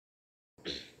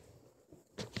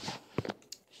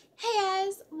Hey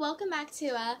guys, welcome back to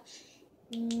a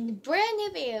brand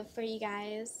new video for you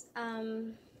guys,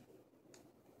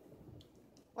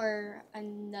 or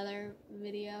another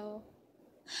video.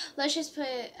 Let's just put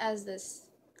it as this,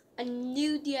 a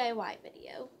new DIY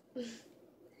video.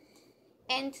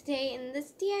 And today in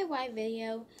this DIY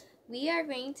video, we are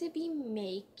going to be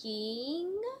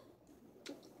making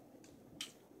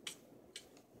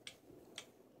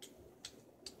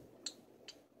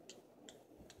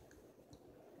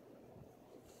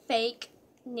fake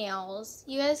nails.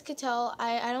 You guys could tell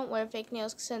I don't wear fake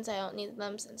nails since I don't need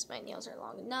them, since my nails are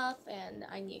long enough and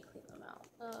I need to clean them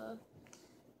out.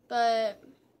 But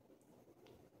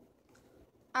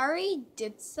I already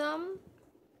did some,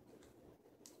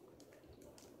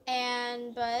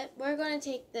 but we're going to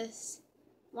take this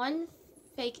one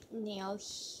fake nail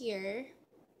here.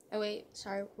 Oh wait,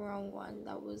 sorry, wrong one.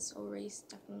 That was already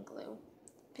stuck in glue.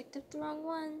 Picked up the wrong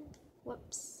one.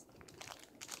 Whoops.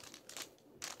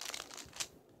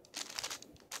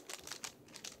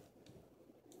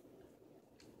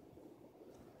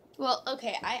 Well,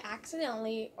 okay, I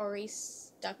accidentally already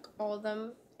stuck all of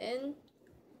them in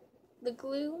the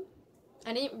glue.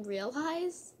 I didn't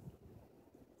realize.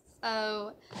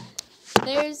 So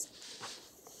there's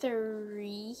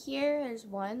 3 here. There's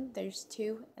 1, there's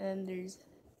 2, and then there's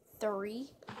 3.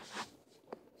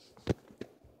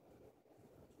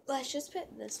 Let's just put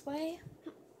it this way.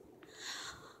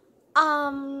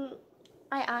 I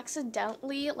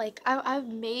accidentally, I've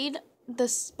made the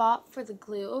spot for the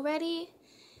glue already,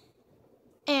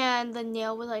 and the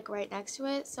nail was like right next to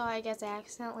it, so I guess I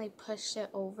accidentally pushed it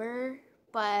over.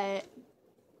 But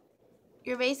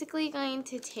you're basically going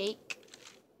to take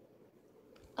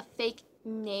a fake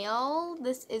nail.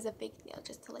 This is a fake nail,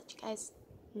 just to let you guys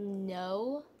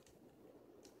know.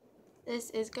 This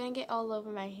is going to get all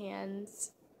over my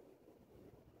hands,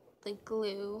 the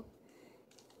glue.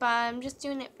 But I'm just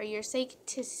doing it for your sake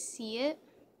to see it.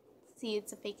 See,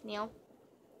 it's a fake nail.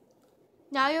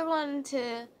 Now you're going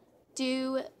to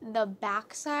do the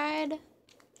back side.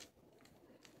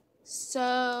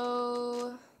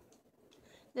 So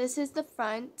this is the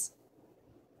front.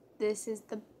 This is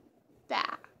the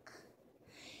back.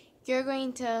 You're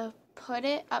going to put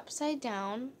it upside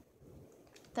down,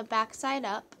 the back side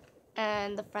up,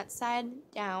 and the front side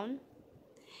down.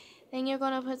 Then you're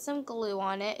going to put some glue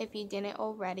on it if you didn't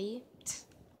already.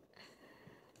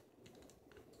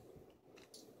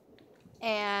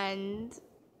 And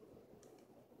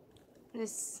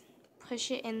just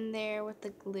push it in there with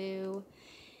the glue.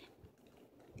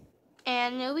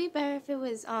 And it would be better if it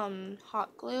was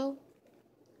hot glue.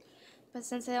 But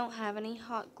since I don't have any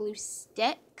hot glue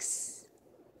sticks,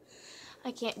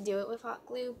 I can't do it with hot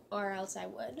glue, or else I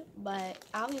would. But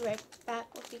I'll be right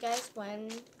back with you guys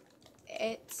when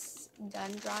it's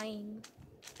done drying.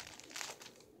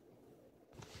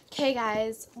 Okay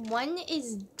guys, one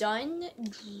is done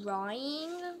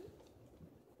drying,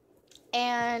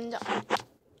 and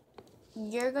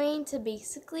you're going to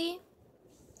basically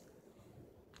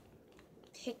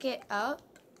pick it up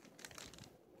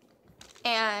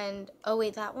and, oh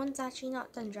wait, that one's actually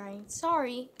not done drying.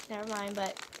 Sorry, never mind,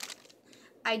 but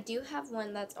I do have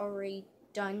one that's already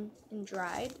done and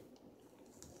dried.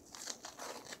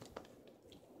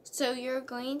 So you're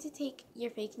going to take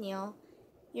your fake nail,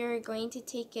 you're going to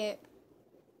take it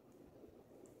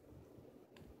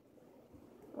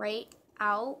right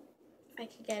out, if I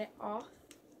could get it off.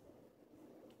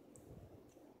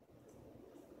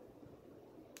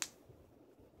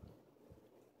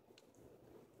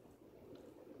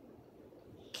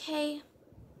 Okay,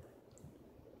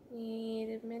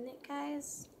 wait a minute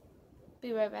guys,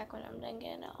 be right back when I'm done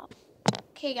getting it off.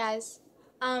 Okay guys,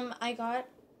 I got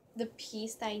the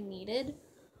piece that I needed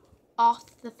off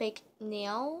the fake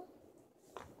nail.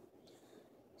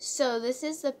 So this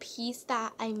is the piece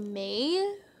that I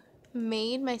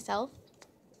made myself.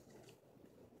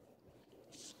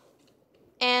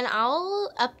 And I'll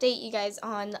update you guys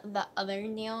on the other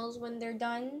nails when they're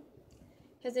done,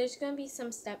 because there's going to be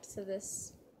some steps to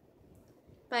this.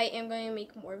 But I am going to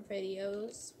make more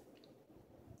videos.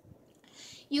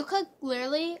 You could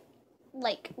literally,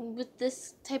 like with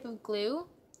this type of glue,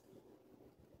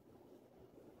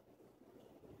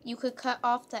 you could cut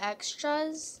off the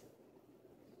extras,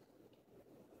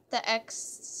 the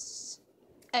extras,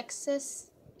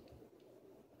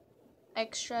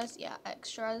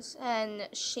 and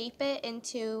shape it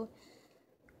into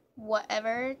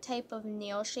whatever type of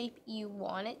nail shape you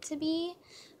want it to be.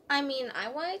 I mean, I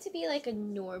want it to be like a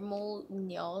normal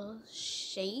nail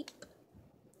shape.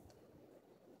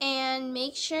 And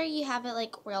make sure you have it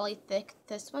like really thick.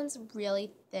 This one's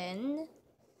really thin,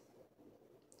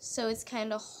 so it's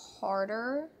kind of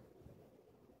harder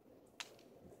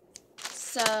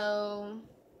So,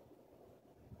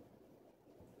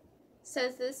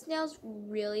 since this nail's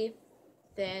really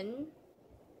thin,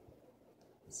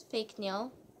 it's fake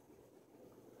nail.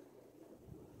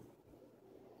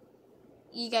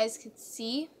 You guys could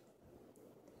see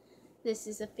this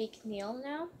is a fake nail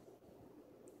now,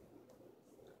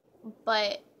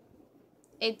 but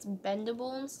it's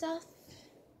bendable and stuff.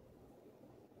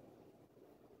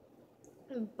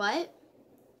 But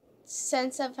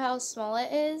since of how small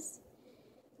it is,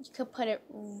 you could put it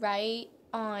right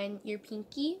on your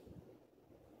pinky,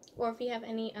 or if you have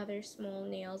any other small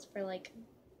nails for like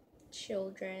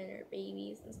children or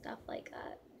babies and stuff like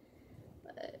that.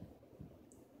 But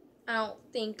I don't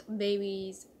think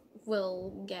babies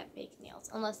will get fake nails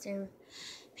unless their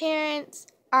parents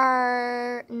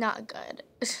are not good.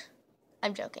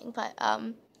 I'm joking, but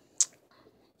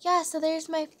yeah, so there's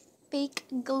my fake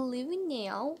glue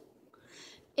nail.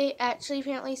 It actually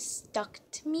apparently stuck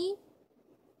to me.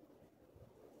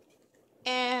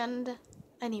 And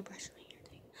I need to brush my hair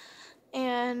thing.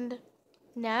 And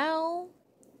now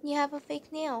you have a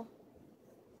fake nail.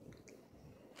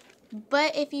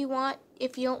 But if you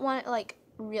don't want it like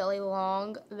really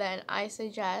long, then I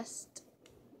suggest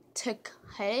to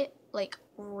cut it like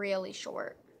really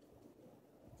short.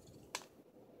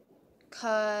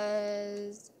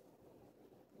 'Cause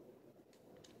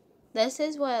this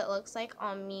is what it looks like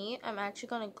on me. I'm actually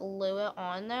gonna glue it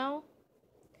on now.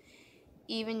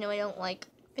 Even though I don't like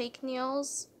fake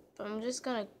nails, but I'm just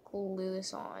gonna glue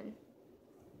this on.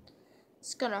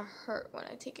 It's gonna hurt when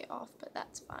I take it off, but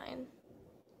that's fine.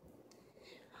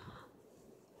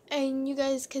 And you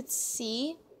guys could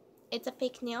see it's a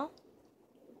fake nail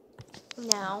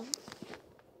now.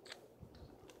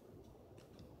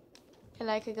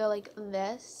 And I could go like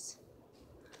this.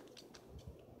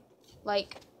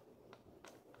 Like,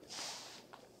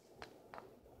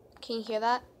 can you hear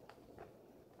that?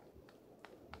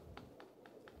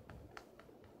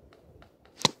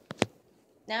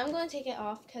 Now I'm going to take it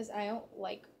off because I don't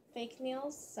like fake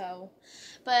nails. So,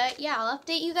 but yeah, I'll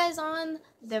update you guys on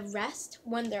the rest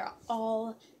when they're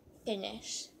all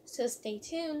finished. So stay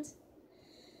tuned.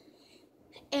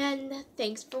 And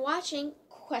thanks for watching.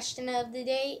 Question of the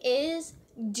day is,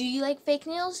 do you like fake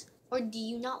nails or do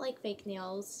you not like fake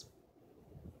nails?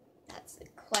 That's the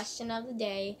question of the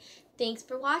day. Thanks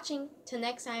for watching. Till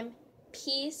next time,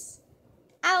 peace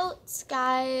out,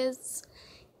 guys.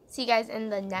 See you guys in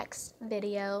the next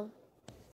video.